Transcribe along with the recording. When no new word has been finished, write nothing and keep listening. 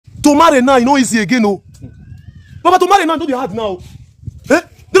To marry now, you know easy again, no. But to marry now, don't be hard now. Eh? They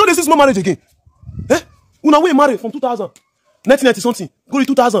don't this small marriage again. Eh? Una we marry from 2000, 1990 something. Go to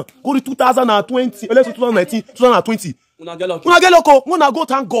 2000, go to 2020. Let's say 2019, 2020. Una get lucky. Una go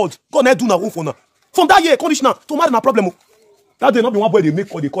thank God. God not do na for now. From that year, conditioner to marry na problem. That day not be one boy they make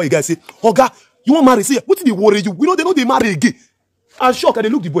call they call a guy say, Oga, you want marry? Say, what did they worry you? We know they know they marry again. I'm shocked and they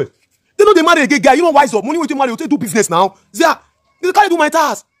look the boy. They know they marry again, guy. You know wise up. Money with you marry, you take do business now. They can't do my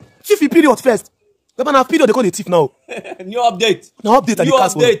task. Chief period first. The man have period they call the thief now. New update. Now update at the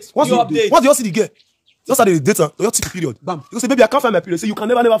cast. Once you see the girl, just at the data, you see the period. Bam. You say, baby, I can't find my period. Say you can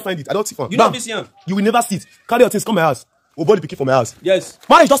never find it. I don't see it. You know this young. You will never see it. Carry your things, come my house. Or body picking from my house. Yes.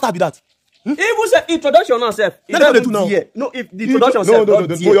 Marriage just start with that. Even say introduction now, self. That's what they do now. No, if the introduction self.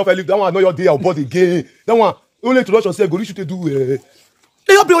 No, your family. That one, know your day or body again. That one, only introduction self. Go reach you to do.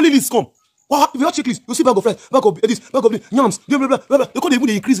 They have only list come. Wow, if you have checklist, you see bag of friends, bag of this, bag of yams, blah blah blah. They can't even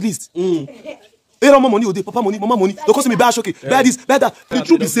increase list. They don't more money, or they papa money, mama money. They cost me buy shoki, buy this, buy that. The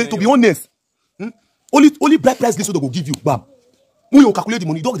truth is, to be honest, only black price list they go give you. Bam. When you calculate the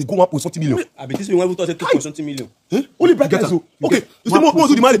money, don't they go up with something million. I bet this one we thought it took something million. Only black price. Okay, you say more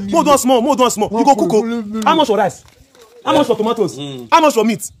do the money, more do small. You go cook. How much for rice? How much for tomatoes? How much for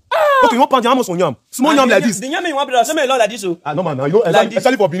meat? Okay, you want pound, how much for yam? Small yam like this. The yam you want brother, some lot like this. Ah no man, you know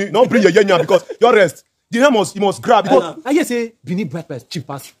especially for Benin, don't bring your yam because your rest. The yam you must grab because I hear say Benin bread price cheap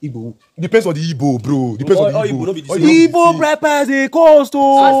as Igbo. Depends on the Igbo, bro. Depends on the Igbo. Igbo bread price dey cost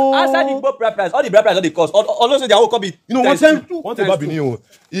oh. Outside the Igbo bread price, all the bread price all dey cost. All those their whole copy. You know one thing about Benin,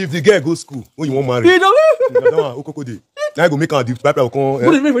 if the girl go school when you want marry, that one okoko dey. Now I go make her the bread price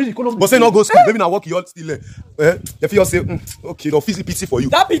come. But say not go school, maybe now work you still. If you say okay, the pity for you.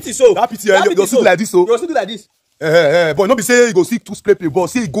 That pity so. That pity you still like this so. You still do like this. But not be say you go see two spray play, but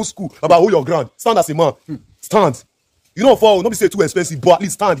say you go school about hold your ground. Stand as a man. Stand. You know for not be say too expensive, but at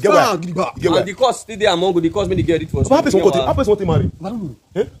least stand. Get where? And the cost still there among the cost make the girl it for. What happens when they marry? I don't know.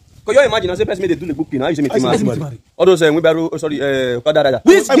 Because you imagine, I say person may they do the booking. How you say me marry? All those we sorry,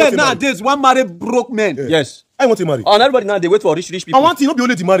 Which girl nowadays one marry broke men? Yes. I want to marry. And everybody now they wait for rich people. I want to not be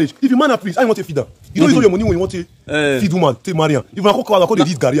only the marriage. If you man a priest, I want to feed her. You don't use your money when you want to feed woman, take marry her. If I call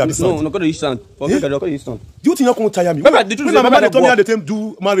the Gary, no, go to the stand. Forget that, go to the stand. Do you think you're going to tire me? Remember, the truth is, my mother told me at the time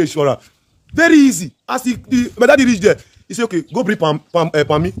do marriage for her. Very easy. As my daddy reached there, he said, okay, go bring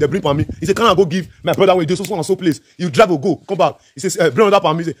Pami. They bring Pami. He said, can I go give my brother with this one and so place? You drive or go, come back. He says, bring another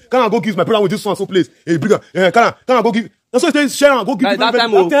Pami. He said, can I go give my brother with this one and so place? He bring her. Can I go give? That's what he says, share and go give. That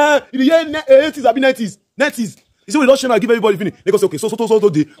time, in the year 80s, I be 90s. He said, we don't share and give everybody finish. They go say, okay, so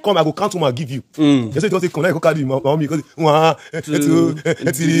they come, I go count them and give you. They say, don't say, come, I go carry my mommy because 1, 2,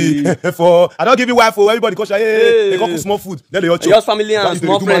 3, 4. I don't give you wife for everybody because they go for small food. Then they all just family and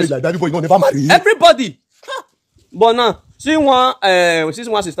small friends. Like that, everybody don't never marry. Everybody. But now, see one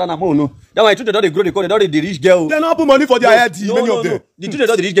sister na home no. That one children don dey grow, they don't dey rich girl. They don't put money for their head. Many of them. The children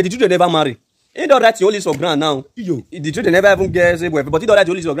don dey rich girl. The children never marry. He don't write your list of ground now. The children never even get say boy, but he don't write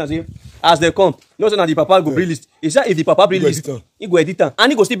your list of ground. Say as they come, no say na the papa go bring list. He say if the papa bring list, he go edit am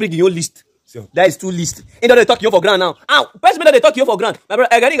and he go still bring your list. That is 2 lists. He don't dey talk you for ground now. Person dey talk you for ground. My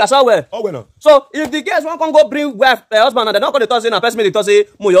brother, Egani gasa well. Oh well now. So if the girls wan come go bring wife, husband, and they not come dey talk say na person dey talk say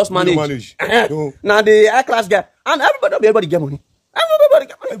mo just manage. Now the high class guy and everybody get money.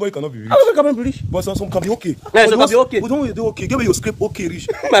 Everybody cannot be rich. Everybody cannot be rich. But some can be okay. Yeah, some can be okay. We don't do okay. Give me your script okay rich.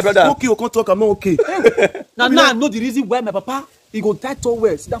 My brother. Okay, you can't talk, I'm not okay. Now I know the reason why my papa he go tight so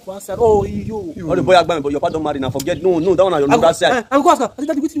well. Sit down for outside. Oh, yo. Oh, the boy Agbami, but your papa don't marry now. Forget. No, that one on your other side. I go ask her. I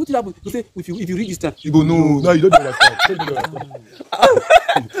said, what happen? You say if you reach this time. You go no, you don't do that.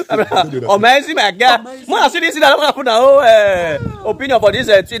 Amazing, my guy. When I see this, I don't put no opinion for this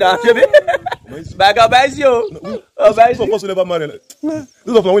thing. But I advise you. Those of us who never marry. Those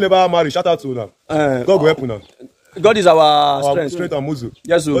of us who never marry. Shout out to them. God will help you now. God is our strength. Strength and muzzle.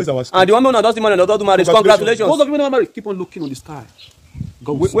 Yes, sir. And the woman that does the man and does the marriage. Congratulations. Most of you never marry. Keep on looking on the sky.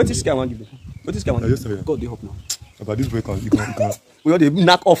 God, what is sky? What is sky? God, they help now. God, they hope now. About this break, you can. We all they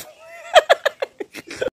knock off.